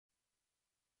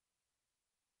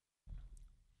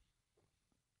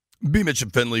B. Mitch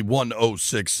and Finley,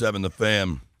 1067 The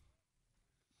Fan.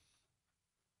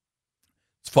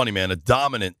 It's funny, man. A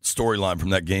dominant storyline from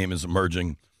that game is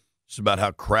emerging. Just about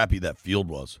how crappy that field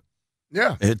was.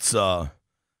 Yeah. It's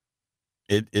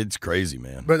crazy,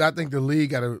 man. But I think the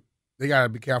league they gotta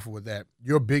be careful with that.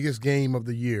 Your biggest game of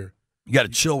the year. You got to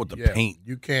chill with the paint.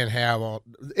 You can't have all.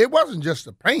 It wasn't just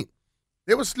the paint;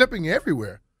 it was slipping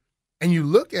everywhere. And you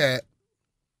look at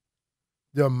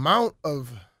the amount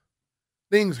of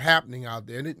things happening out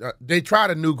there. They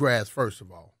tried a new grass first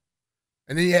of all,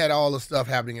 and then you had all the stuff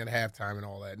happening at halftime and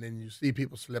all that. And then you see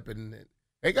people slipping.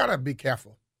 They gotta be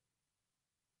careful.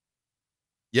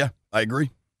 Yeah, I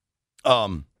agree.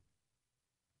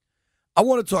 I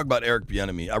want to talk about Eric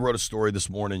Bieniemy. I wrote a story this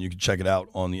morning. You can check it out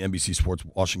on the NBC Sports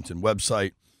Washington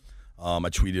website. I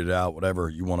tweeted it out, whatever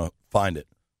you want to find it,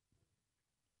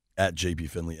 at JP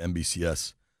Finley,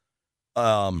 NBCS.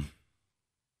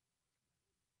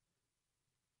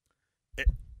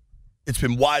 It's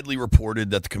been widely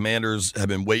reported that the Commanders have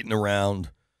been waiting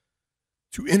around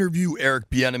to interview Eric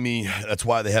Bieniemy. That's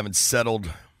why they haven't settled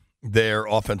their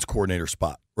offense coordinator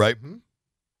spot, right? Mm-hmm.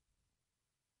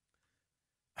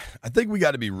 I think we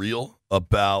got to be real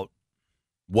about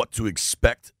what to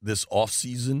expect this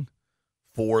offseason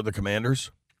for the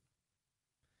Commanders.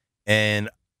 And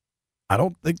I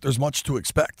don't think there's much to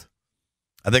expect.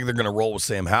 I think they're going to roll with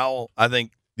Sam Howell. I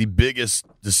think the biggest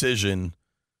decision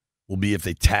will be if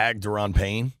they tag Daron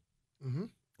Payne. Mm-hmm.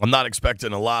 I'm not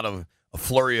expecting a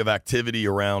flurry of activity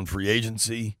around free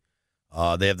agency.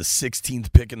 They have the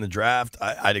 16th pick in the draft.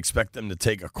 I'd expect them to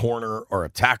take a corner or a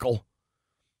tackle.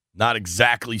 Not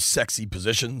exactly sexy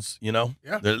positions, you know.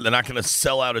 Yeah. They're not going to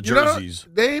sell out of jerseys.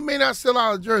 They may not sell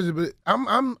out of jerseys, but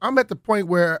I'm at the point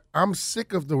where I'm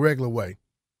sick of the regular way,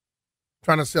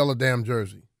 trying to sell a damn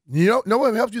jersey. You know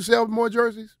what helps you sell more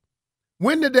jerseys?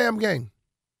 Win the damn game.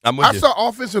 I'm with you. I saw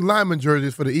offensive lineman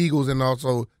jerseys for the Eagles and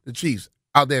also the Chiefs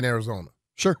out there in Arizona.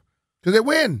 Sure, because they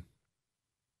win.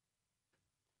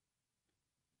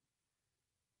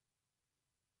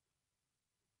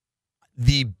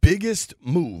 The biggest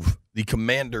move the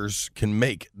Commanders can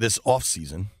make this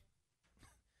offseason,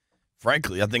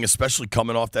 frankly, I think especially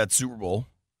coming off that Super Bowl,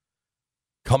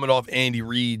 coming off Andy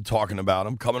Reid talking about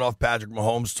him, coming off Patrick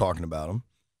Mahomes talking about him,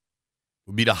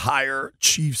 would be to hire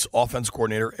Chiefs offense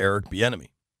coordinator Eric Bieniemy.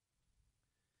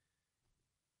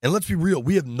 And let's be real,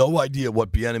 we have no idea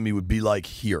what Bieniemy would be like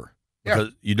here.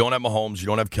 Because you don't have Mahomes, you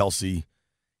don't have Kelsey,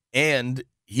 and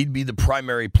he'd be the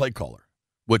primary play caller,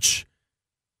 which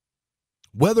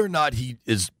whether or not he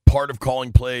is part of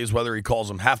calling plays, whether he calls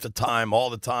them half the time, all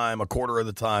the time, a quarter of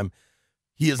the time,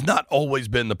 he has not always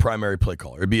been the primary play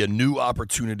caller. It'd be a new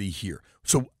opportunity here.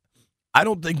 So I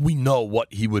don't think we know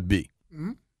what he would be.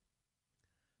 Mm-hmm.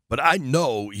 But I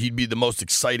know he'd be the most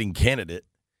exciting candidate,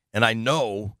 and I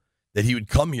know that he would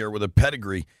come here with a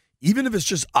pedigree, even if it's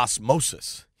just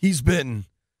osmosis. He's been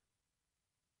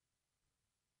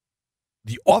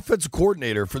the offensive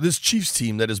coordinator for this Chiefs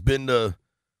team that has been to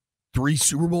 3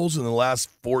 Super Bowls in the last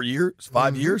 5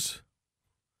 years,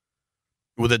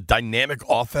 with a dynamic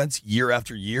offense year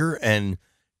after year and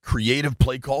creative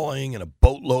play calling and a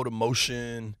boatload of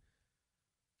motion.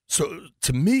 So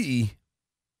to me,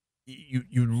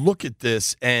 you look at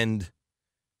this and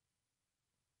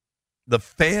the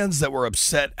fans that were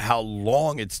upset how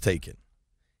long it's taken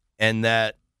and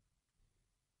that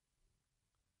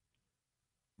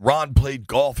Ron played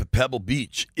golf at Pebble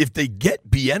Beach, if they get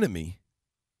Bieniemy,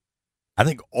 I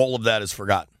think all of that is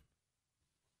forgotten.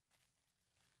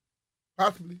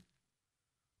 Possibly.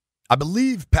 I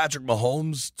believe Patrick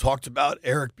Mahomes talked about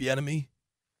Eric Bieniemy.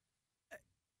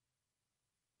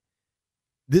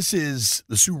 This is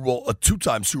the Super Bowl, a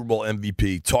 2-time Super Bowl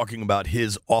MVP, talking about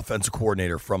his offensive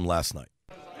coordinator from last night.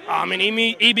 I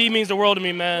mean, EB means the world to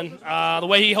me, man. The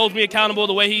way he holds me accountable,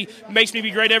 the way he makes me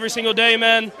be great every single day,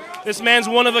 man. This man's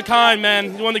one of a kind,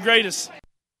 man. He's one of the greatest.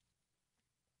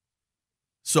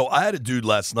 So I had a dude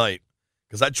last night,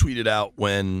 because I tweeted out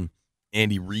when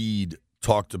Andy Reid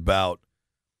talked about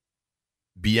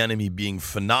Bieniemy being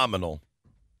phenomenal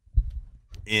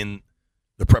in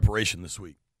the preparation this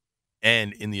week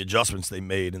and in the adjustments they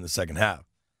made in the second half.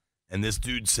 And this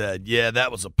dude said, yeah,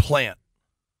 that was a plant.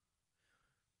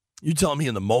 You telling me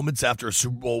in the moments after a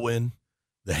Super Bowl win,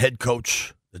 the head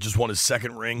coach that just won his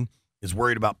second ring is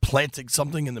worried about planting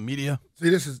something in the media?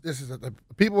 See, this is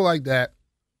people like that,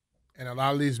 and a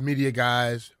lot of these media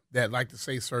guys that like to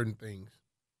say certain things.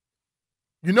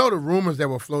 You know, the rumors that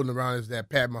were floating around is that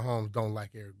Pat Mahomes don't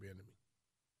like Eric Bieniemy,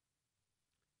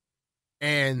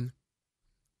 and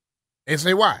they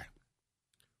say why?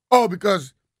 Oh,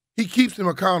 because he keeps him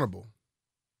accountable.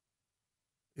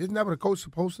 Isn't that what a coach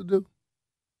supposed to do?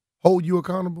 hold you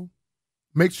accountable,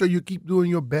 make sure you keep doing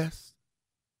your best.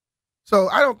 So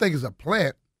I don't think it's a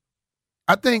plant.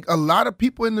 I think a lot of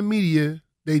people in the media,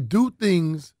 they do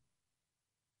things,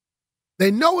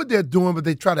 they know what they're doing, but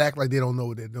they try to act like they don't know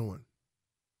what they're doing.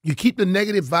 You keep the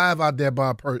negative vibe out there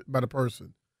by the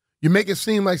person. You make it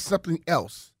seem like something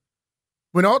else,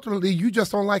 when ultimately you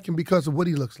just don't like him because of what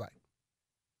he looks like.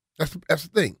 That's the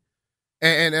thing.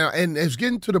 And it's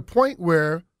getting to the point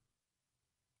where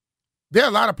there are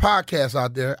a lot of podcasts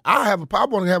out there. I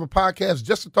want to have a podcast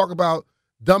just to talk about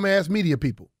dumbass media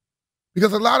people,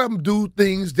 because a lot of them do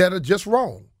things that are just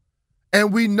wrong.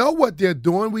 And we know what they're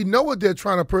doing. We know what they're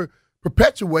trying to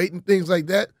perpetuate and things like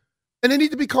that. And they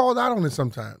need to be called out on it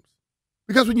sometimes.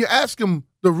 Because when you ask them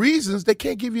the reasons, they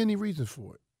can't give you any reasons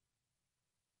for it.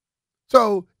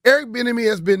 So Eric Bieniemy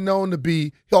has been known to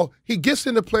be, he gets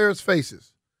in the players'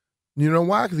 faces. You know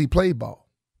why? Because he played ball.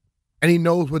 And he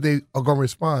knows what they are going to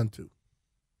respond to.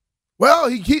 Well,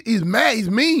 he's mad. He's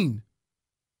mean.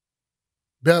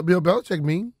 Bill Belichick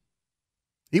mean.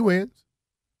 He wins.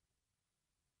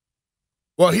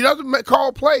 Well, he doesn't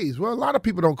call plays. Well, a lot of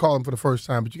people don't call him for the first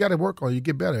time, but you got to work on it. You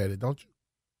get better at it, don't you?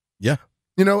 Yeah.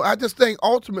 You know, I just think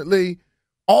ultimately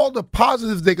all the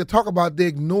positives they could talk about, they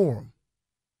ignore them.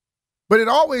 But it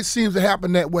always seems to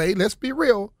happen that way. Let's be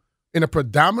real. In a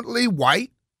predominantly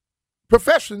white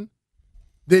profession,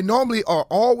 they normally are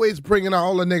always bringing out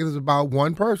all the negatives about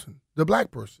one person, the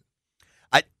black person.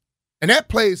 And that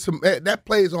plays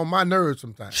on my nerves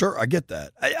sometimes. Sure, I get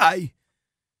that. I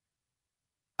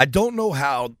don't know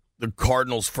how the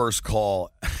Cardinals' first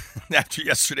call after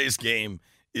yesterday's game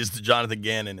is to Jonathan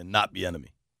Gannon and not Bieniemy.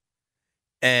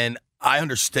 And I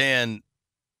understand.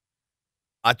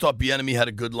 I thought Bieniemy had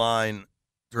a good line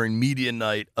during media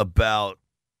night about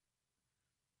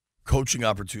coaching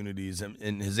opportunities,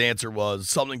 and his answer was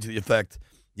something to the effect,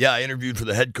 yeah, I interviewed for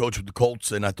the head coach with the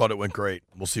Colts, and I thought it went great.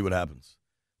 We'll see what happens.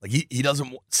 Like he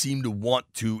doesn't seem to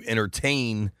want to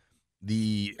entertain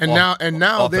the now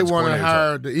they want to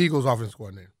hire the Eagles offense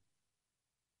coordinator.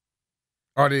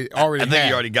 Or they already I think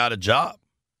he already got a job.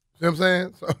 See what I'm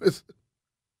saying? So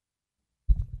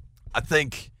I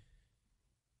think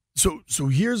so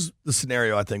here's the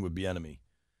scenario I think with Bieniemy.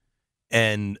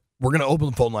 And we're going to open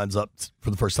the phone lines up for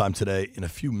the first time today in a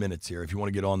few minutes here. If you want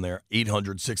to get on there,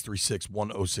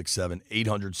 800-636-1067,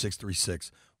 800-636-1067,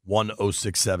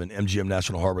 MGM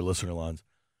National Harbor listener lines.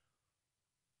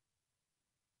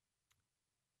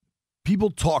 People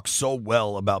talk so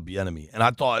well about Bieniemy, and I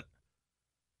thought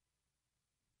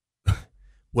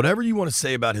whatever you want to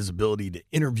say about his ability to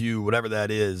interview, whatever that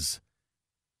is,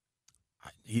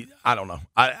 I don't know.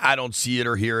 I don't see it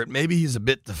or hear it. Maybe he's a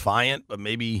bit defiant, but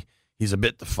maybe he's a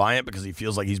bit defiant because he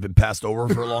feels like he's been passed over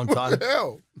for a long time. What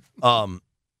the hell?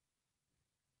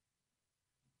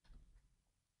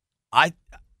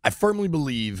 I firmly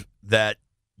believe that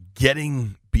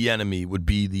getting Bieniemy would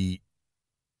be the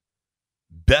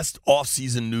best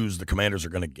offseason news the Commanders are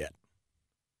going to get.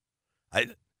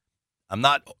 I'm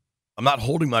not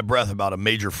holding my breath about a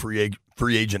major free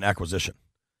agent acquisition.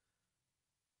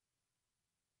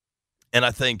 And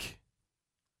I think,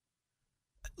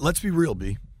 let's be real,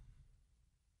 B.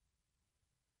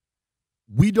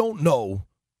 We don't know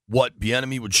what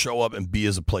Bieniemy would show up and be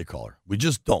as a play caller. We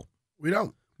just don't. We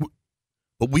don't.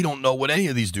 But we don't know what any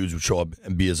of these dudes would show up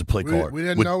and be as a play caller. We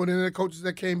didn't know what any of the coaches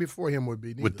that came before him would be.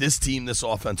 Neither. With this team, this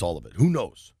offense, all of it. Who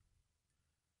knows?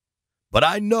 But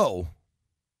I know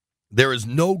there is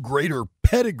no greater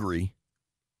pedigree,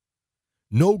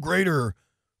 no greater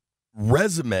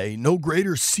resume, no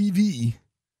greater CV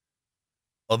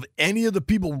of any of the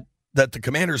people that the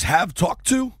Commanders have talked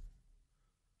to.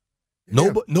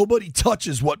 Yeah. Nobody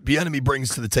touches what Bieniemy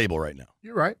brings to the table right now.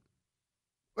 You're right.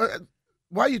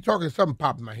 Why are you talking? Something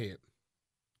popped in my head.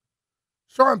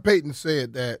 Sean Payton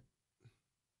said that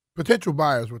potential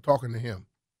buyers were talking to him.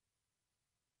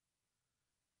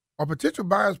 Are potential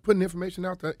buyers putting information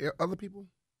out to other people?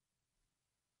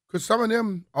 Could some of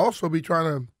them also be trying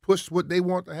to push what they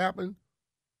want to happen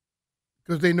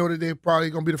because they know that they're probably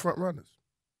going to be the front runners?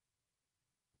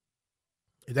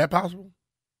 Is that possible?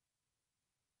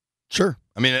 Sure.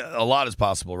 I mean, a lot is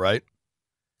possible, right?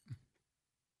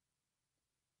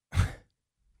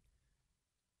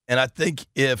 And I think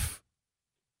if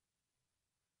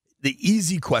the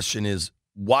easy question is,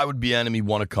 why would Bieniemy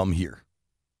want to come here?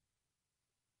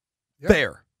 Yep.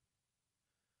 Fair.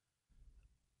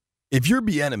 If you're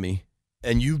Bieniemy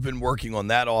and you've been working on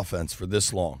that offense for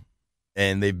this long,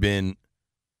 and they've been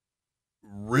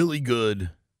really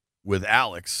good with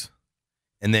Alex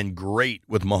and then great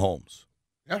with Mahomes,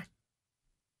 yeah,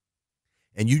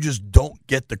 and you just don't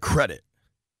get the credit,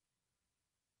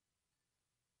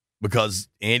 because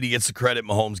Andy gets the credit,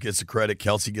 Mahomes gets the credit,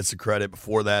 Kelsey gets the credit.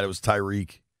 Before that, it was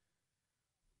Tyreek.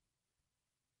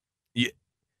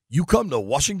 You come to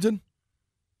Washington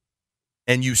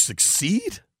and you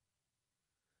succeed,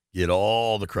 get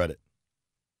all the credit.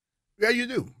 Yeah, you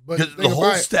do. But because the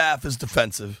whole staff is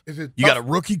defensive. You got a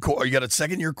rookie, you got a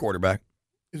second-year quarterback.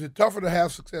 Is it tougher to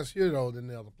have success here, though, than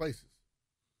the other places?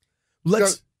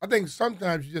 I think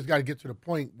sometimes you just got to get to the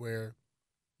point where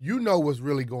you know what's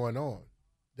really going on.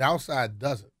 The outside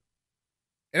doesn't.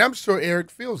 And I'm sure Eric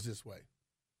feels this way.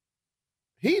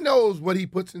 He knows what he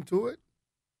puts into it.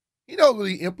 He knows what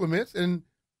he implements. And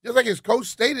just like his coach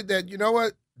stated that, you know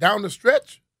what, down the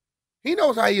stretch, he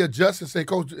knows how he adjusts and say,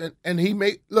 Coach, and he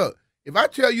look, if I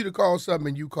tell you to call something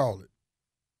and you call it,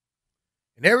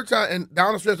 and every time, and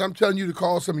down the stretch, I'm telling you to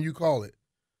call something, you call it.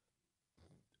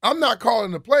 I'm not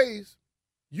calling the plays.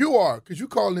 You are, because you're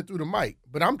calling it through the mic.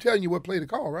 But I'm telling you what play to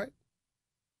call, right?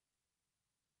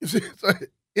 So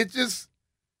it's just,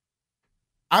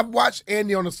 I've watched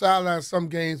Andy on the sideline some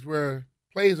games where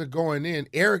plays are going in.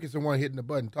 Eric is the one hitting the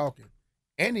button talking.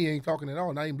 Andy ain't talking at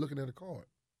all, not even looking at the card.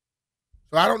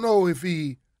 So I don't know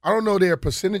I don't know their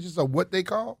percentages of what they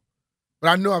call, but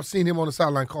I know I've seen him on the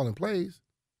sideline calling plays.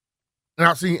 And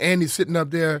I've seen Andy sitting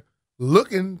up there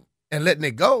looking and letting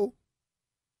it go,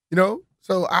 you know?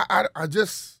 So I've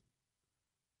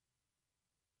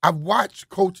watched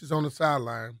coaches on the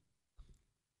sideline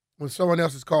when someone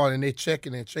else is calling and they're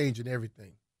checking and changing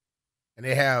everything. And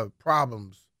they have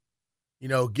problems, you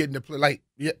know, getting the play. Like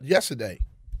yesterday,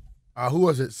 who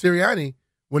was it? Sirianni,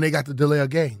 when they got to delay a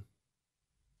game.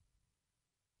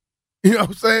 You know what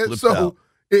I'm saying? Flipped so out.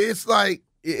 It's like,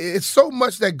 it's so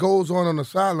much that goes on the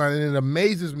sideline, and it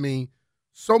amazes me.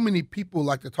 So many people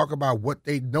like to talk about what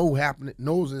they know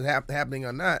knows is happening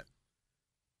or not,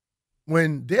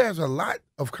 when there's a lot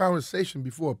of conversation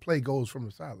before a play goes from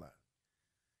the sideline.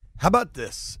 How about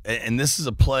this? And this is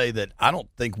a play that I don't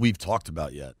think we've talked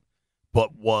about yet,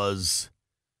 but was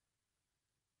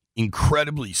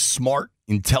incredibly smart,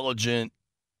 intelligent,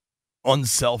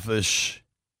 unselfish,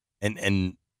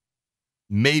 and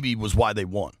maybe was why they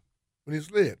won. When he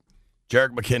slid. Jerick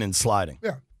McKinnon sliding.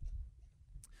 Yeah.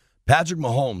 Patrick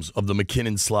Mahomes of the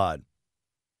McKinnon slide.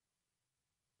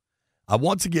 I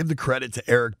want to give the credit to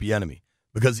Eric Bieniemy,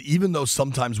 because even though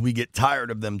sometimes we get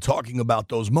tired of them talking about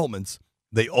those moments,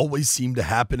 they always seem to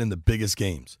happen in the biggest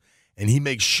games. And he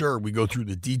makes sure we go through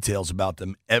the details about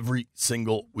them every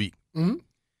single week. Mm-hmm.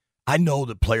 I know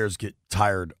that players get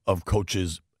tired of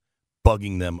coaches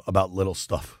bugging them about little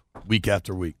stuff week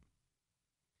after week.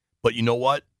 But you know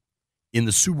what? In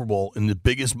the Super Bowl, in the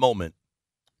biggest moment,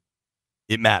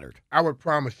 it mattered. I would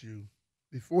promise you,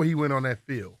 before he went on that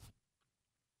field,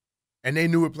 and they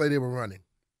knew what play they were running,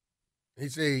 he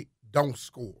said, don't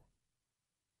score.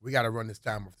 We got to run this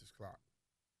time off this clock.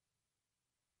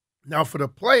 Now, for the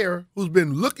player who's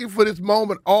been looking for this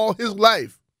moment all his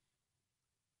life,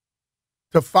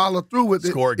 to follow through with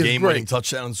it, score a game-winning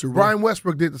touchdown in the Super Bowl. Brian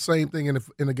Westbrook did the same thing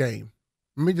in the game.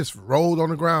 He just rolled on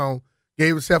the ground,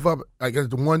 gave himself up, I guess,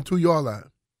 the 1-2 yard line.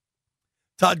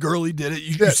 Todd Gurley did it.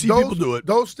 You see people do it.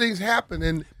 Those things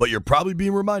happen, but you're probably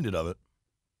being reminded of it.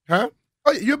 Huh?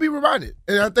 Oh, you'll be reminded.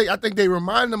 And I think they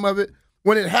remind them of it.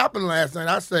 When it happened last night,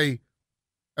 I say,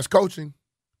 that's coaching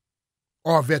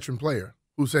or a veteran player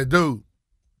who said, dude,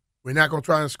 we're not going to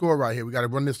try and score right here. We got to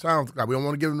run this time. We don't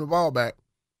want to give them the ball back.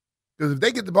 Because if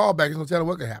they get the ball back, it's going to tell them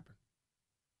what can happen.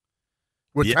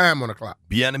 With time on the clock.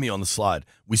 Bieniemy on the slide.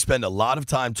 We spend a lot of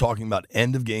time talking about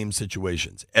end-of-game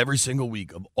situations every single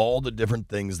week of all the different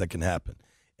things that can happen.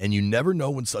 And you never know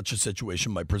when such a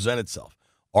situation might present itself.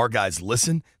 Our guys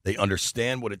listen. They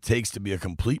understand what it takes to be a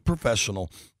complete professional,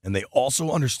 and they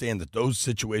also understand that those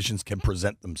situations can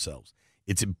present themselves.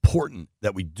 It's important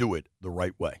that we do it the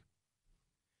right way.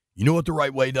 You know what the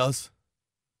right way does?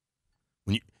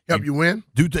 When help you win?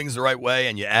 Do things the right way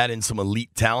and you add in some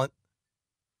elite talent.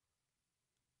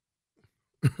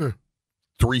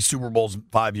 3 Super Bowls in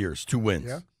 5 years, 2 wins.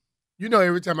 Yeah. You know,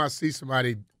 every time I see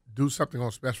somebody do something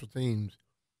on special teams,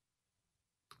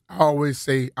 I always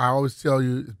tell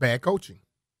you it's bad coaching.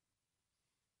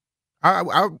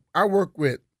 I work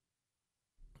with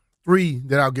 3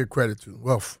 that I'll give credit to.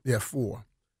 Well, 4.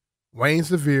 Wayne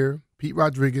Sevier, Pete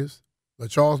Rodriguez,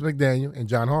 LaCharles McDaniel, and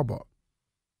John Harbaugh.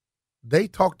 They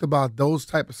talked about those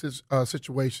type of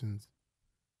situations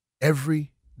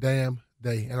every damn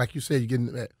day. And like you said, you're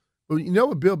getting that. But you know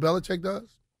what Bill Belichick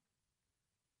does?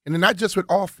 And then not just with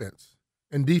offense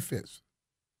and defense,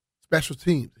 special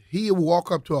teams. He will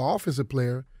walk up to an offensive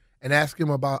player and ask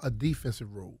him about a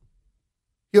defensive role.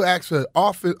 He'll ask a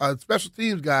special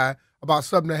teams guy about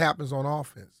something that happens on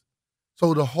offense.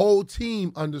 So the whole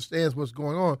team understands what's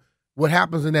going on. what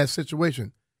happens in that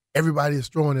situation? Everybody is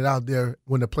throwing it out there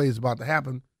when the play is about to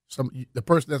happen. The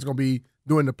person that's going to be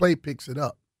doing the play picks it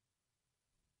up.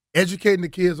 Educating the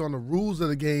kids on the rules of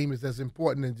the game is as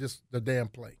important as just the damn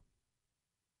play.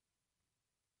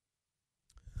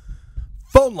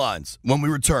 Phone lines, when we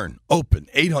return, open,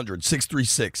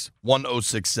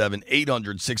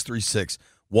 800-636-1067,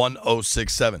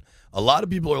 800-636-1067. A lot of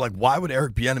people are like, why would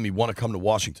Eric Bieniemy want to come to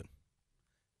Washington?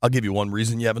 I'll give you one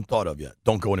reason you haven't thought of yet.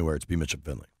 Don't go anywhere. It's B. Mitch and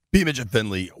Finley. B. Mitch and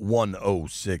Finley,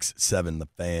 1067 The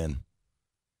Fan.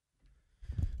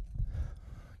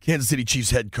 Kansas City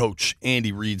Chiefs head coach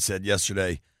Andy Reid said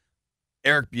yesterday,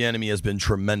 Eric Bieniemy has been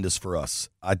tremendous for us.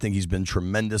 I think he's been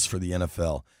tremendous for the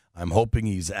NFL. I'm hoping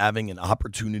he's having an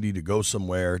opportunity to go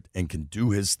somewhere and can do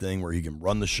his thing where he can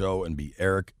run the show and be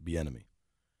Eric Bieniemy.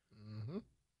 Mm-hmm.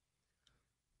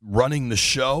 Running the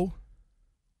show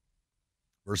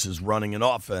versus running an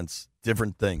offense,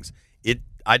 different things.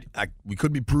 We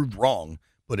could be proved wrong,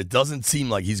 but it doesn't seem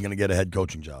like he's going to get a head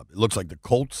coaching job. It looks like the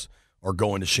Colts are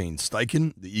going to Shane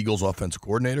Steichen, the Eagles' offensive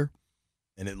coordinator,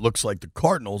 and it looks like the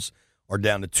Cardinals are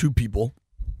down to two people,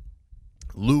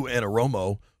 Lou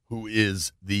Anarumo, who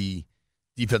is the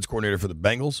defense coordinator for the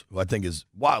Bengals, who I think is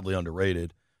wildly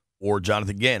underrated, or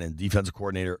Jonathan Gannon, defensive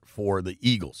coordinator for the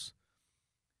Eagles.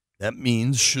 That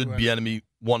means should Bieniemy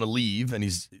want to leave, and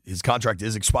his contract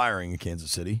is expiring in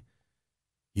Kansas City,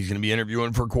 he's going to be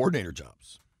interviewing for coordinator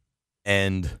jobs.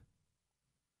 And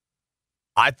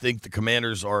I think the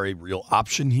Commanders are a real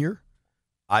option here.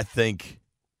 I think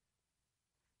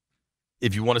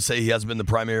if you want to say he hasn't been the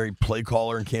primary play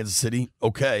caller in Kansas City,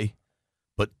 okay.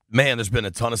 But, man, there's been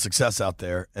a ton of success out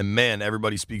there, and, man,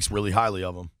 everybody speaks really highly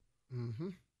of him.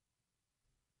 Mm-hmm.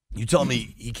 You tell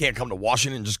me he can't come to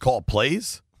Washington and just call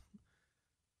plays?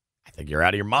 I think you're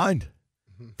out of your mind.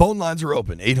 Mm-hmm. Phone lines are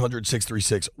open,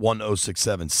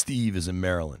 800-636-1067. Steve is in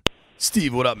Maryland.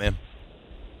 Steve, what up, man?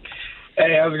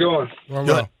 Hey, how's it going?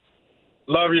 Good.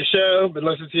 Love your show. Been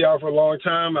listening to y'all for a long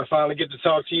time. I finally get to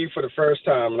talk to you for the first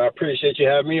time, and I appreciate you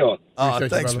having me on.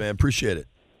 Thanks, man. Appreciate it.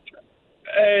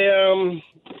 Hey,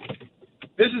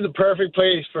 this is the perfect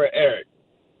place for Eric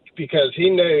because he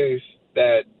knows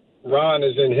that Ron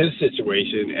is in his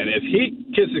situation, and if he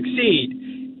can succeed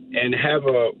and have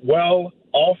a well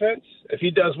offense, if he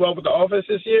does well with the offense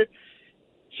this year,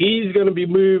 he's going to be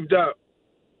moved up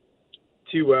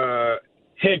to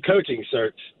head coaching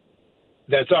search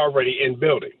that's already in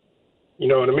building. You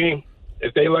know what I mean?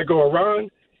 If they let go of Ron,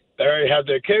 they already have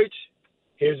their coach.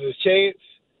 Here's his chance.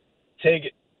 Take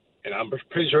it. And I'm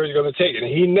pretty sure he's going to take it.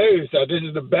 And he knows that this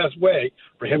is the best way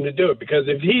for him to do it. Because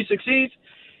if he succeeds,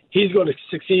 he's going to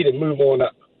succeed and move on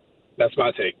up. That's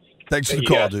my take. Thanks for the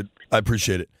call, dude. I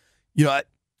appreciate it.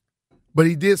 But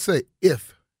he did say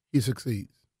if he succeeds.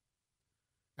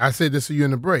 I said this to you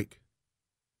in the break.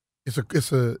 It's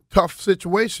a tough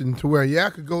situation to where, I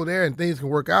could go there and things can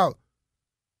work out.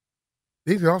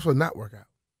 Things can also not work out.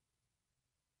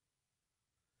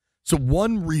 So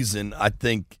one reason I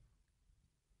think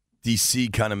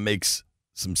DC kind of makes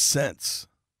some sense,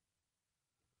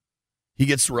 he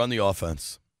gets to run the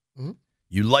offense. Mm-hmm.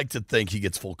 You like to think he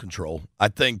gets full control.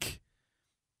 I'd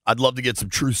love to get some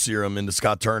truth serum into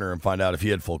Scott Turner and find out if he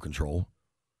had full control.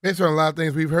 Based on a lot of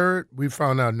things we've heard, we've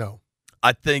found out no.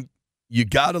 I think you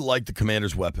got to like the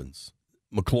Commanders' weapons.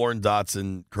 McLaurin,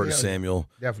 Dotson, Curtis Samuel.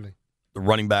 Definitely. The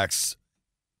running backs,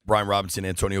 Brian Robinson,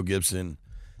 Antonio Gibson.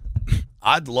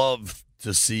 I'd love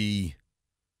to see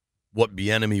what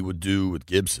Bieniemy would do with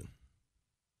Gibson.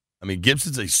 I mean,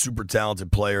 Gibson's a super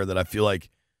talented player that I feel like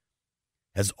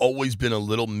has always been a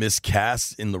little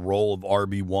miscast in the role of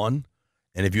RB1.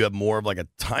 And if you have more of like a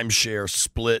timeshare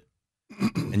split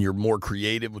and you're more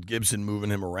creative with Gibson moving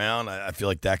him around, I feel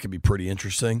like that could be pretty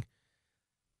interesting.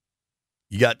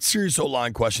 You got serious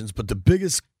O-line questions, but the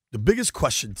biggest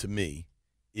question to me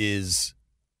is,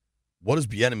 what does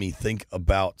Bieniemy think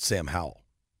about Sam Howell?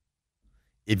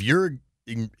 If you're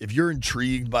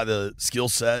intrigued by the skill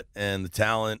set and the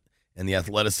talent and the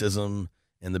athleticism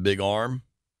and the big arm,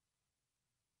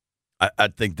 I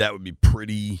think that would be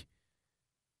pretty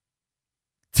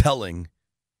telling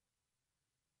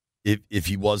if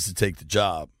he was to take the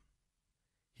job.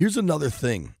 Here's another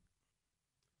thing,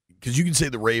 because you can say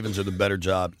the Ravens are the better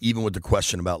job even with the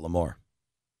question about Lamar.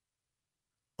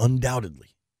 Undoubtedly.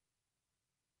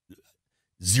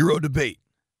 Zero debate.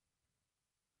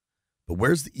 But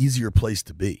where's the easier place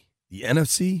to be? The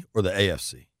NFC or the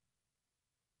AFC?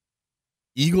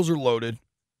 Eagles are loaded.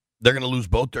 They're going to lose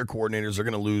both their coordinators. They're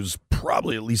going to lose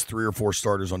probably at least 3 or 4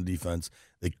 starters on defense.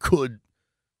 They could.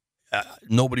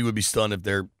 Nobody would be stunned if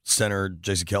their center,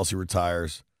 Jason Kelce,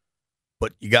 retires.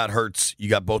 But you got Hurts. You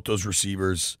got both those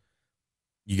receivers.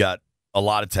 You got a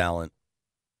lot of talent.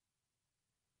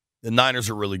 The Niners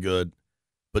are really good.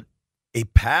 But a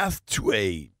path to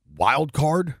a wild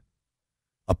card,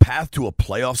 a path to a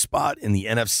playoff spot in the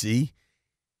NFC,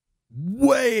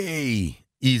 way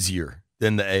easier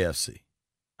than the AFC.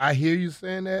 I hear you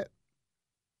saying that,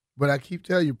 but I keep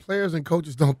telling you, players and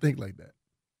coaches don't think like that.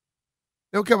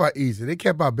 They don't care about easy. They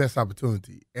care about best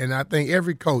opportunity. And I think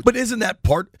every coach. But isn't that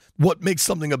part what makes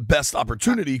something a best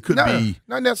opportunity could be?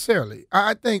 Not necessarily.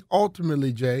 I think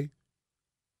ultimately, Jay,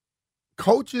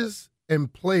 coaches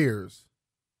and players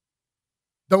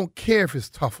don't care if it's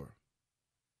tougher.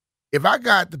 If I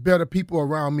got the better people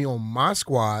around me on my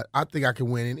squad, I think I can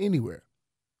win in anywhere.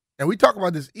 And we talk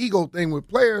about this ego thing with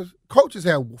players. Coaches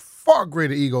have far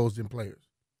greater egos than players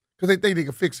because they think they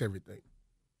can fix everything.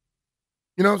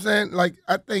 You know what I'm saying? Like,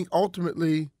 I think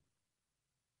ultimately,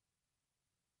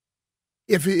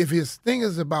 if his thing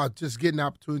is about just getting the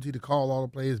opportunity to call all the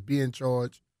players, be in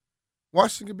charge,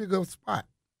 Washington could be a good spot.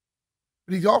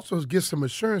 But he also gets some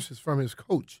assurances from his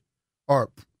coach or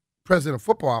president of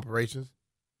football operations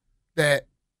that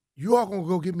you are going to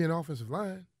go get me an offensive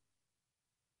line.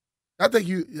 I think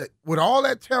with all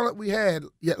that talent we had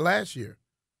last year,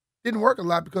 didn't work a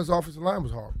lot because the offensive line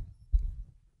was horrible.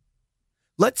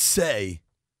 Let's say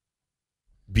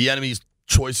Bieniemy's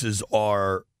choices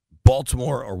are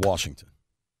Baltimore or Washington.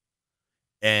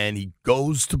 And he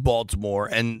goes to Baltimore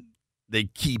and they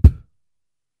keep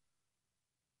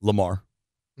Lamar.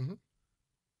 Mm-hmm.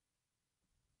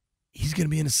 He's going to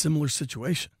be in a similar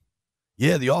situation.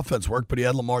 Yeah, the offense worked, but he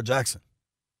had Lamar Jackson.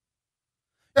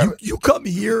 You come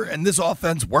here and this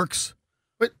offense works.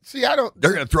 But see, I don't.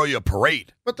 They're going to throw you a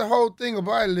parade. But the whole thing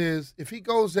about it is, if he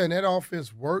goes there and that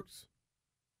offense works,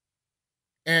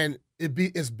 and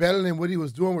it's better than what he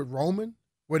was doing with Roman,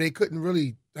 where they couldn't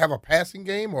really have a passing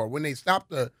game, or when they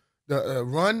stopped the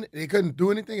run, they couldn't do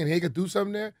anything, and he could do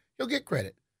something there, he'll get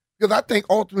credit. Because I think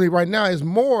ultimately right now it's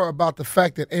more about the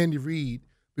fact that Andy Reid,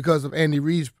 because of Andy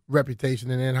Reid's reputation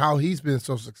and then how he's been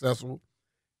so successful,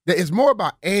 that it's more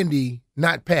about Andy,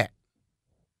 not Pat.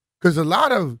 Because a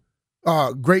lot of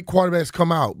great quarterbacks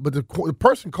come out, but the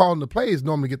person calling the plays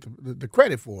normally get the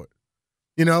credit for it.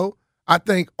 You know, I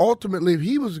think ultimately if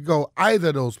he was to go either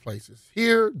of those places,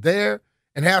 here, there,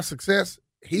 and have success,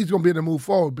 he's going to be able to move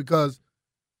forward because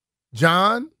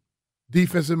John,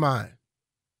 defensive mind.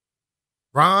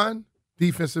 Ron,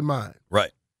 defensive mind.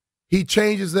 Right. He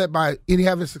changes that by any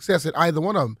having success at either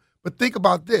one of them. But think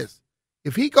about this.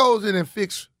 If he goes in and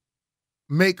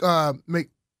make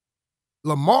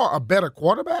Lamar a better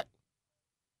quarterback,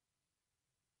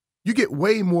 you get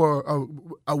way more,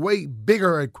 a way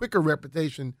bigger and quicker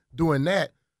reputation doing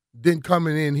that than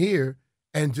coming in here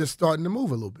and just starting to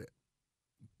move a little bit.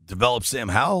 Develop Sam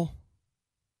Howell.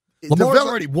 Lamar's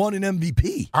already won an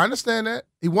MVP. I understand that.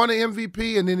 He won an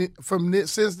MVP, and then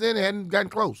since then, it hadn't gotten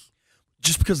close.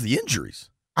 Just because of the injuries.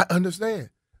 I understand.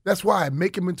 That's why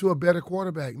make him into a better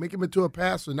quarterback. Make him into a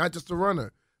passer, not just a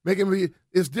runner. Make him be.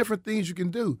 There's different things you can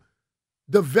do.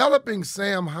 Developing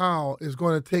Sam Howell is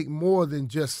going to take more than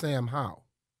just Sam Howell.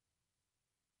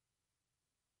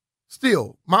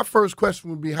 Still, my first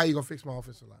question would be, how you going to fix my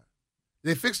offensive line? If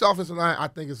they fix the offensive line, I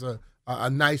think it's a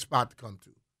nice spot to come to.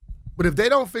 But if they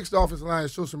don't fix the offensive line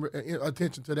and show some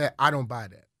attention to that, I don't buy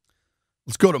that.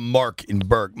 Let's go to Mark in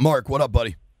Berg. Mark, what up,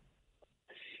 buddy?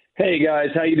 Hey, guys.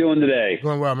 How you doing today?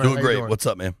 Doing well, man. Doing great. What's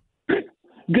up, man?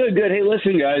 Good. Hey,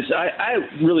 listen, guys. I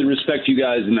really respect you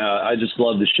guys, and I just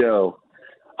love the show.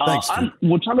 Thanks,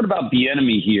 we're talking about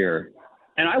Bieniemy here,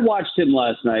 and I watched him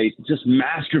last night just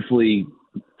masterfully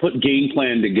put game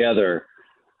plan together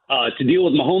to deal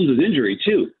with Mahomes' injury,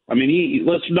 too. I mean,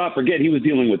 let's not forget he was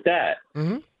dealing with that.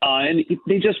 Mm-hmm. And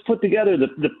they just put together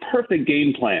the perfect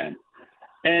game plan.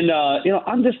 And,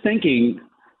 I'm just thinking,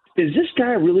 is this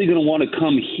guy really going to want to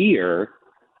come here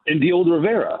and deal with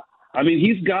Rivera? I mean,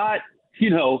 he's got,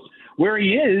 where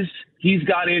he is, he's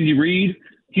got Andy Reid.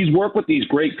 He's worked with these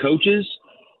great coaches.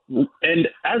 And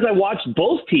as I watched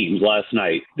both teams last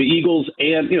night, the Eagles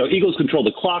Eagles controlled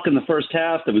the clock in the first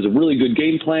half. There was a really good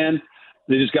game plan.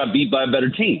 They just got beat by a better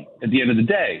team at the end of the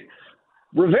day.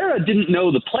 Rivera didn't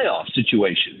know the playoff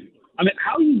situation. I mean,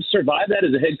 how you survive that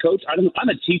as a head coach? I'm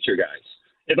a teacher, guys.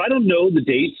 If I don't know the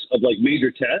dates of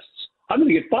major tests, I'm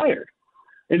going to get fired.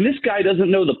 And this guy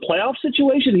doesn't know the playoff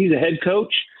situation. He's a head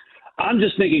coach. I'm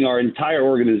just thinking our entire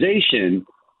organization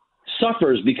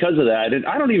suffers because of that. And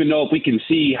I don't even know if we can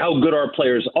see how good our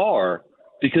players are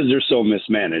because they're so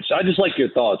mismanaged. I just like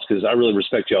your thoughts because I really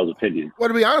respect y'all's opinion. Well,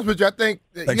 to be honest with you, I think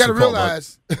you got to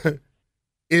realize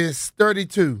it's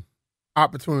 32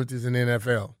 opportunities in the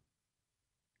NFL.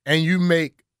 And you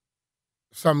make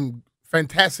some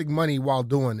fantastic money while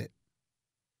doing it.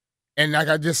 And like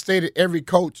I just stated, every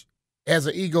coach has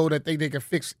an ego that think they can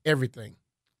fix everything.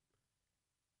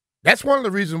 That's one of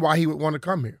the reasons why he would want to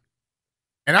come here.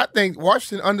 And I think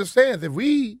Washington understands if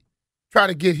we try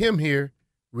to get him here,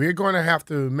 we're going to have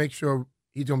to make sure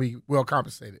he's going to be well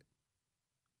compensated.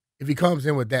 If he comes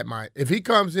in with that mind. If he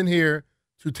comes in here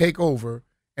to take over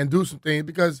and do some things,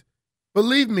 because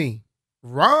believe me,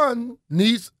 Ron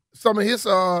needs some of his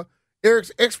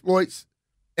Eric's exploits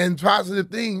and positive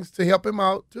things to help him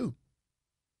out too.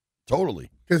 Totally.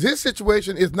 Because his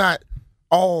situation is not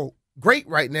all great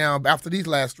right now after these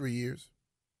last 3 years.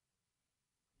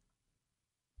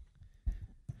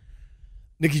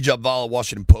 Nikki Jabvala,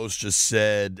 Washington Post, just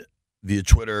said via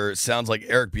Twitter, sounds like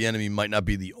Eric Bieniemy might not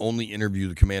be the only interview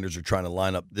the Commanders are trying to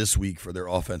line up this week for their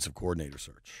offensive coordinator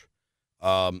search.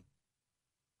 The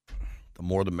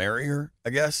more the merrier, I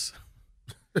guess.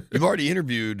 You've already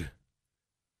interviewed.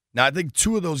 Now, I think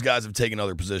 2 of those guys have taken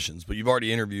other positions, but you've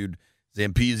already interviewed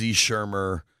Zampese,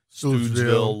 Shermer,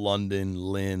 Stoodsville, London,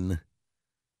 Lynn.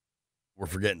 We're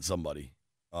forgetting somebody.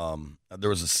 There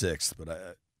was a 6th,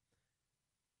 but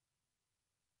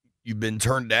you've been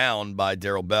turned down by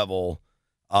Darrell Bevell.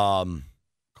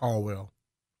 Caldwell.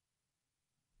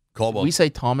 Did we say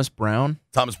Thomas Brown?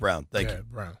 Thomas Brown, thank you.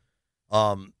 Brown.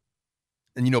 And,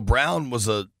 Brown was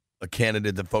a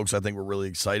candidate that folks I think were really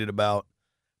excited about,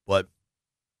 but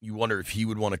you wonder if he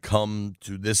would want to come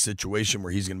to this situation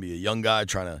where he's going to be a young guy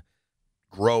trying to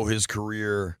grow his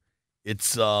career.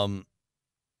 It's, I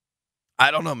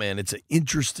don't know, man. It's an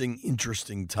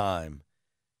interesting time.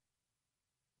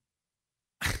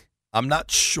 I'm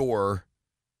not sure.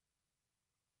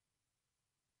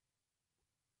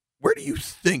 Where do you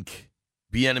think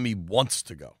Bieniemy wants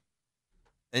to go?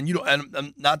 And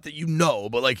and not that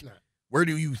but where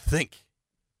do you think?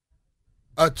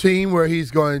 A team where he's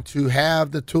going to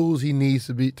have the tools he needs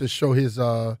to show his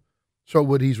show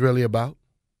what he's really about.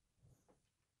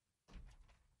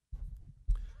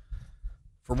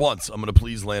 For once, I'm going to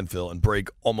please landfill and break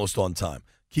almost on time.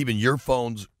 Keeping your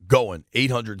phones going.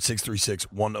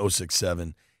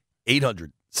 800-636-1067.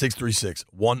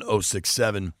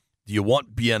 800-636-1067. Do you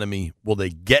want Bieniemy? Will they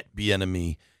get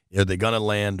Bieniemy? Are they going to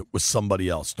land with somebody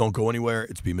else? Don't go anywhere.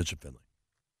 It's B. Mitch and Finley.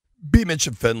 B. Mitch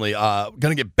and Finley. Going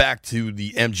to get back to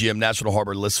the MGM National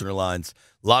Harbor listener lines.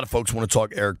 A lot of folks want to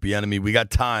talk Eric Bieniemy. We got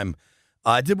time.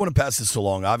 I did want to pass this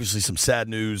along. Obviously, some sad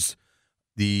news.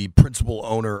 The principal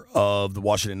owner of the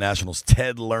Washington Nationals,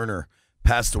 Ted Lerner,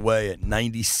 passed away at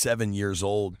 97 years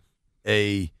old.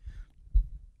 A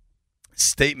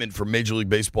statement from Major League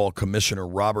Baseball Commissioner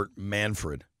Robert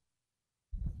Manfred.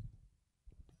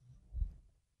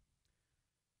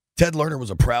 Ted Lerner was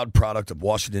a proud product of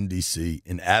Washington, D.C.,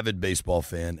 an avid baseball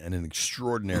fan, and an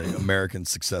extraordinary American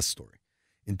success story.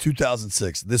 In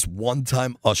 2006, this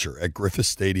one-time usher at Griffith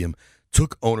Stadium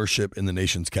took ownership in the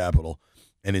nation's capital,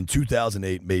 and in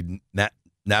 2008 made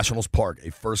Nationals Park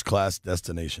a first-class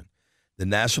destination. The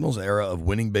Nationals' era of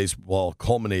winning baseball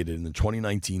culminated in the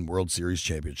 2019 World Series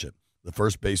championship, the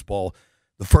first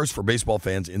for baseball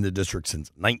fans in the district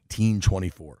since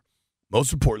 1924.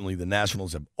 Most importantly, the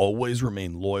Nationals have always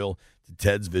remained loyal to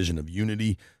Ted's vision of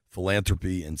unity,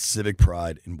 philanthropy, and civic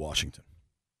pride in Washington.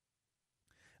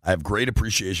 I have great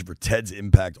appreciation for Ted's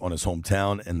impact on his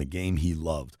hometown and the game he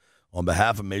loved. On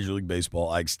behalf of Major League Baseball,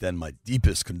 I extend my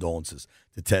deepest condolences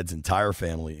to Ted's entire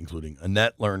family, including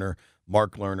Annette Lerner,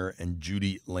 Mark Lerner, and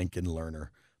Judy Lincoln Lerner,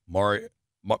 Marla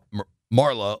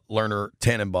Lerner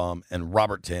Tannenbaum, and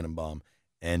Robert Tannenbaum,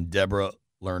 and Deborah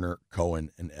Lerner Cohen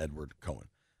and Edward Cohen.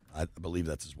 I believe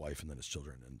that's his wife and then his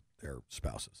children and their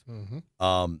spouses.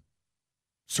 Mm-hmm.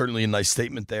 Certainly a nice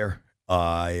statement there.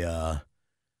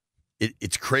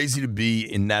 It's crazy to be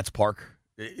in Nats Park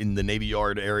in the Navy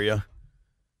Yard area.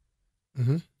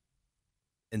 Mm-hmm.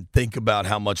 And think about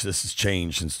how much this has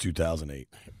changed since 2008.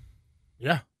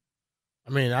 Yeah. I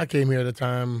mean, I came here at a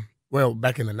time,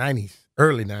 back in the 90s,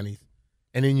 early 90s,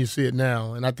 and then you see it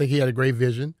now. And I think he had a great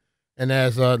vision. And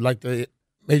as like the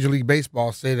Major League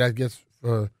Baseball said, I guess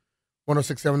for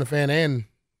 106.7 The Fan and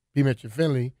B. Mitch and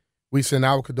Finley, we send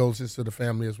our condolences to the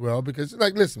family as well. Because,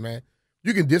 listen, man,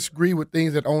 you can disagree with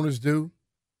things that owners do,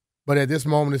 but at this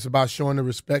moment it's about showing the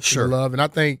respect and the love. And I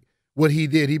think what he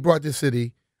did, he brought this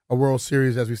city a World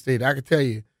Series, as we stated. I can tell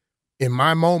you, in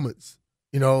my moments,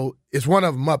 it's one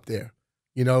of them up there.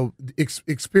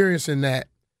 Experiencing that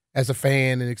as a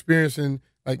fan and experiencing,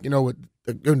 with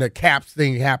the Caps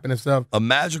thing happen and stuff. A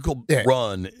magical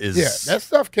run is. Yeah, that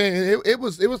stuff came. It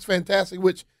was fantastic,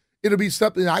 which it'll be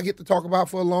something I get to talk about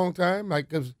for a long time,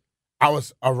 because I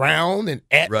was around and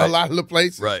at a lot of the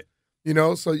places. Right.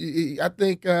 So I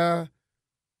think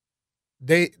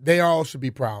they all should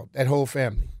be proud, that whole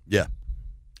family. Yeah.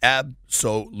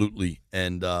 Absolutely.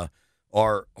 And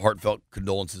our heartfelt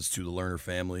condolences to the Lerner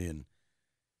family. And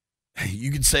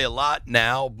you can say a lot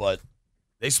now, but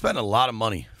they spent a lot of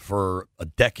money for a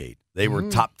decade. They were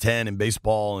top 10 in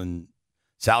baseball and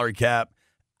salary cap.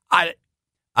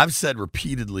 I've said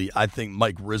repeatedly, I think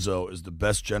Mike Rizzo is the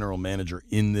best general manager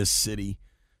in this city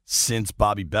since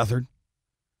Bobby Beathard.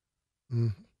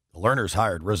 The Lerners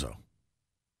hired Rizzo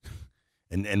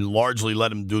and largely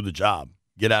let him do the job,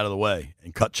 get out of the way,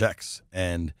 and cut checks.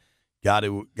 And got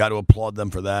to applaud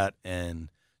them for that. And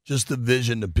just the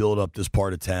vision to build up this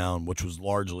part of town, which was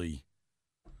largely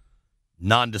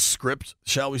nondescript,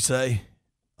 shall we say,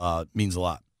 means a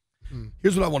lot.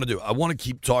 Here's what I want to do. I want to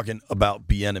keep talking about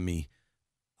Bieniemy.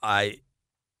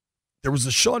 There was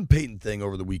a Sean Payton thing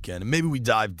over the weekend, and maybe we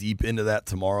dive deep into that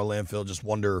tomorrow, Landfill. Just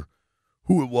wonder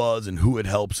who it was and who it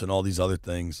helps and all these other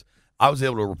things. I was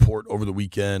able to report over the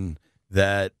weekend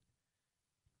that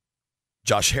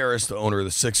Josh Harris, the owner of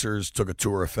the Sixers, took a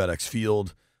tour of FedEx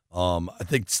Field. I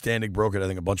think Standing broke it. I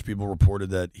think a bunch of people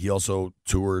reported that he also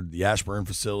toured the Ashburn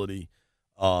facility.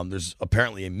 There's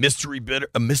apparently a mystery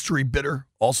bidder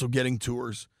also getting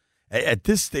tours. At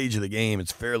this stage of the game,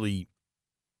 it's fairly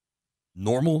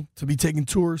normal to be taking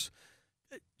tours.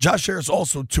 Josh Harris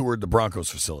also toured the Broncos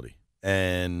facility,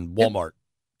 and Walmart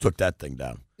took that thing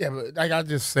down. Yeah, but I got to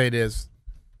just say this.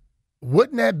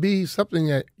 Wouldn't that be something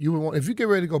that you would want? If you get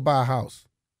ready to go buy a house,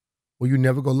 will you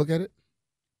never go look at it?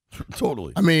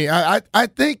 Totally. I mean, I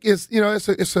think it's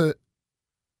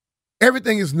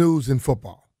everything is news in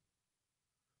football.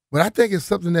 But I think it's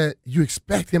something that you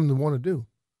expect him to want to do.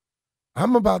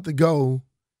 I'm about to go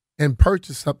and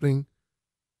purchase something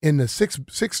in the $6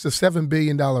 to $7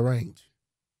 billion range.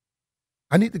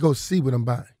 I need to go see what I'm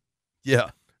buying.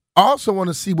 Yeah. I also want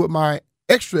to see what my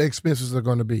extra expenses are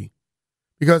going to be.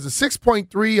 Because the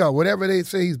 6.3 or whatever they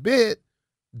say he's bid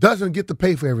doesn't get to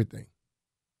pay for everything.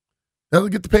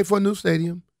 Doesn't get to pay for a new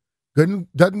stadium.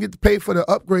 Doesn't get to pay for the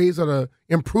upgrades or the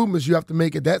improvements you have to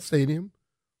make at that stadium.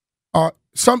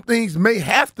 Some things may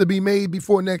have to be made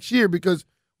before next year because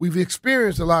we've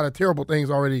experienced a lot of terrible things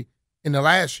already in the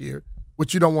last year,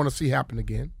 which you don't want to see happen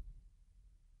again.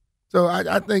 So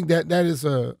I think that is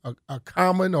a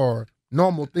common or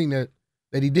normal thing that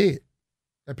he did,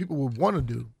 that people would want to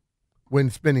do when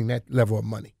spending that level of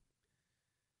money.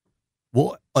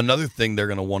 Well, another thing they're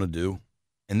going to want to do,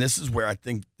 and this is where I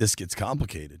think this gets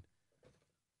complicated.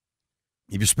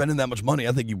 If you're spending that much money,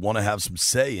 I think you want to have some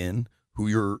say in who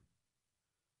your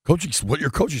what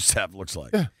your coaching staff looks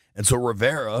like. Yeah. And so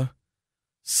Rivera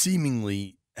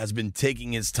seemingly has been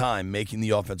taking his time making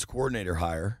the offense coordinator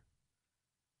hire.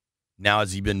 Now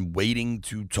has he been waiting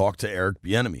to talk to Eric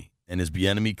Bieniemy? And is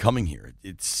Bieniemy coming here?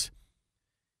 It's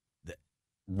the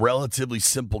relatively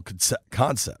simple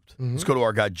concept. Let's go to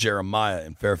our guy Jeremiah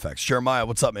in Fairfax. Jeremiah,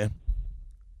 what's up, man?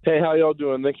 Hey, how y'all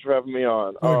doing? Thanks for having me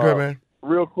on. Good, man.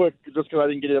 Real quick, just because I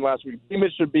didn't get in last week,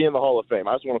 B-Mitch should be in the Hall of Fame.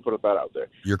 I just want to put that out there.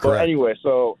 You're correct. But anyway,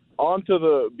 so on to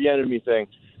the Bieniemy thing.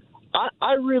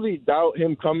 I really doubt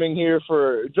him coming here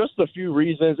for just a few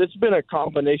reasons. It's been a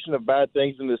combination of bad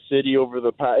things in the city over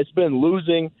the past. It's been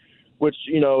losing, which,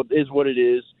 is what it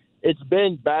is. It's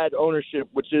been bad ownership,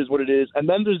 which is what it is. And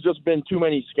then there's just been too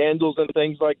many scandals and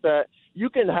things like that. You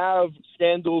can have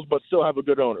scandals but still have a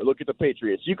good owner. Look at the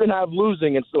Patriots. You can have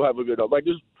losing and still have a good owner.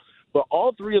 But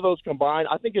all three of those combined,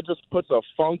 I think it just puts a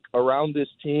funk around this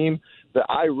team that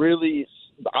I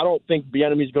don't think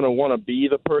Bieniemy's going to want to be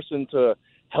the person to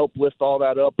help lift all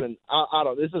that up. And I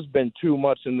don't. This has been too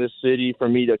much in this city for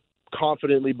me to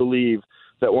confidently believe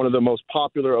that one of the most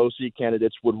popular OC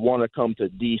candidates would want to come to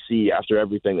D.C. after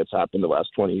everything that's happened the last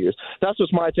 20 years. That's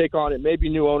just my take on it. Maybe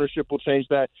new ownership will change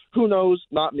that. Who knows?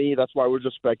 Not me. That's why we're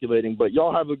just speculating. But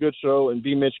y'all have a good show, and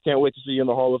B-Mitch, can't wait to see you in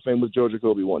the Hall of Fame with Joe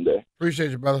Jacoby one day.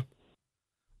 Appreciate you, brother.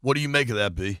 What do you make of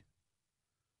that, B?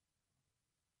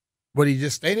 What he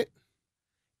just stated?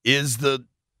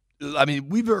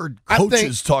 We've heard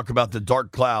coaches talk about the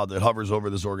dark cloud that hovers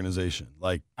over this organization.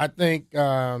 I think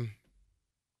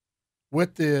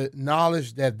with the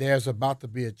knowledge that there's about to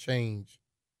be a change,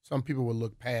 some people will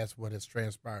look past what has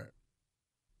transpired.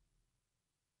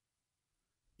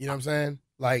 You know what I'm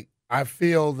saying? I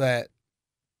feel that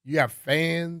you have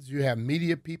fans, you have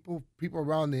media people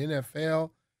around the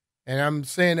NFL, and I'm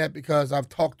saying that because I've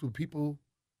talked to people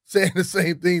saying the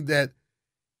same thing, that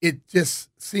it just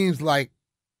seems like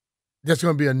there's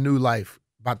going to be a new life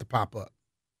about to pop up.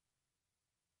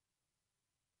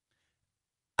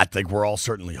 I think we're all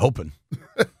certainly hoping.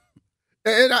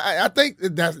 And I think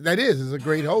that is a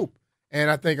great hope. And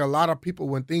I think a lot of people,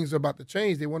 when things are about to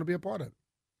change, they want to be a part of it.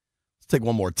 Let's take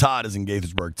one more. Todd is in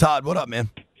Gaithersburg. Todd, what up, man?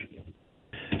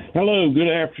 Hello, good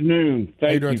afternoon.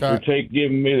 Thank you for Todd?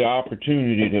 giving me the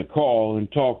opportunity to call and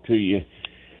talk to you.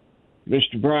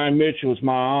 Mr. Brian Mitchell, it's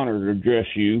my honor to address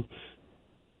you.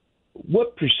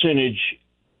 What percentage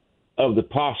of the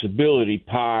possibility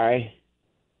pie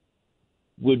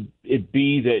would it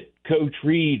be that Coach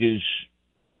Reed is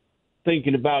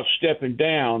thinking about stepping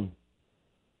down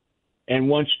and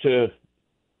wants to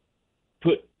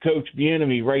put Coach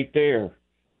Bieniemy right there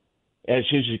as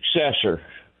his successor?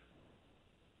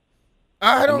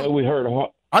 I know we heard a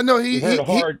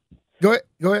hard. Go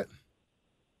ahead.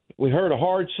 We heard a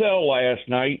hard sell last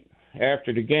night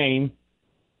after the game,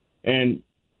 and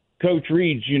Coach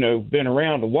Reed's, been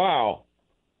around a while.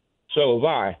 So have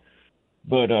I.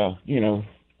 But,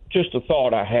 just a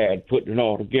thought I had putting it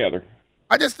all together.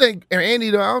 I just think, Andy,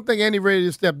 I don't think Andy ready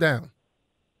to step down.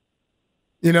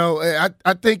 I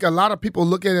think a lot of people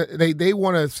look at it, they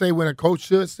want to say when a coach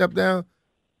should step down.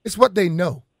 It's what they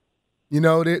know.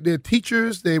 They're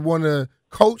teachers. They want to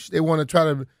coach. They want to try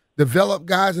to develop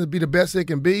guys and be the best they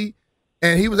can be.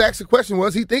 And he was asked the question,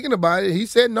 was he thinking about it? He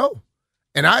said no.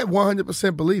 And I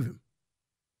 100% believe him.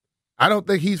 I don't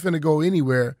think he's going to go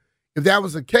anywhere. If that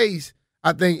was the case,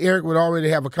 I think Eric would already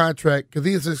have a contract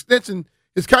because his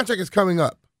contract is coming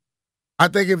up. I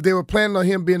think if they were planning on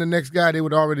him being the next guy, they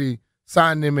would already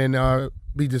sign him and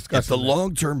be discussing. If the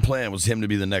long-term plan was him to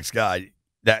be the next guy,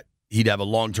 that he'd have a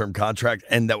long-term contract,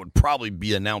 and that would probably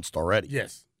be announced already.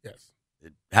 Yes.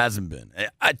 It hasn't been.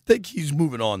 I think he's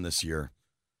moving on this year.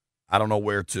 I don't know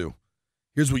where to.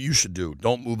 Here's what you should do.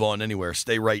 Don't move on anywhere.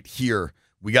 Stay right here.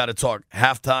 We got to talk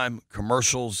halftime,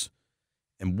 commercials,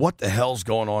 and what the hell's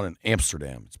going on in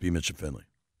Amsterdam. It's B. Mitch and Finley.